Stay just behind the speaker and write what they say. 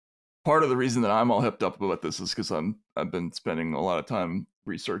part of the reason that I'm all hipped up about this is because I've been spending a lot of time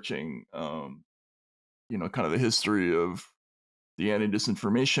researching, kind of the history of the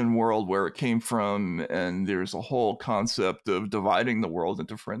anti-disinformation world, where it came from, and there's a whole concept of dividing the world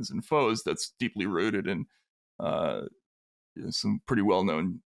into friends and foes that's deeply rooted in uh, some pretty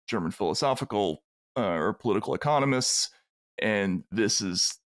well-known German philosophical or political economists, and this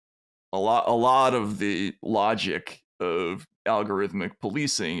is a lot of the logic of algorithmic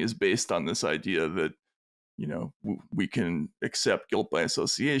policing is based on this idea that we can accept guilt by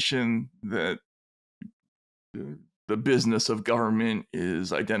association, that the business of government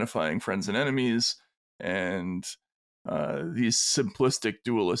is identifying friends and enemies, and these simplistic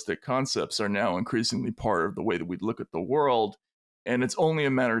dualistic concepts are now increasingly part of the way that we look at the world. And it's only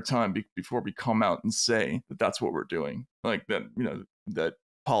a matter of time before we come out and say that that's what we're doing, like that, that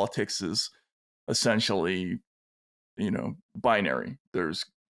politics is essentially, binary. There's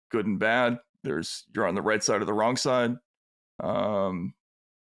good and bad. There's, you're on the right side or the wrong side. um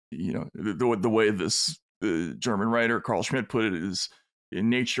the way the German writer Carl Schmitt put it is, in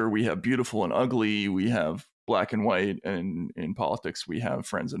nature we have beautiful and ugly, we have black and white, and in politics we have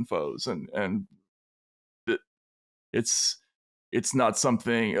friends and foes, and it's it's not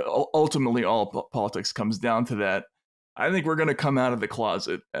something. Ultimately, all politics comes down to that. I think we're going to come out of the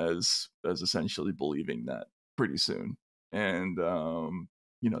closet as essentially believing that pretty soon, and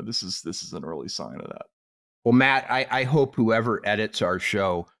this is an early sign of that. Well, Matt, I hope whoever edits our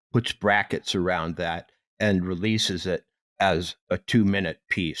show puts brackets around that and releases it as a 2-minute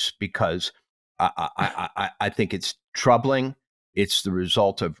piece, because I think it's troubling. It's the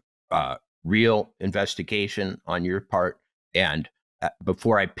result of real investigation on your part. And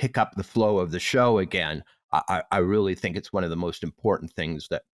before I pick up the flow of the show again, I really think it's one of the most important things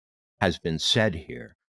that has been said here.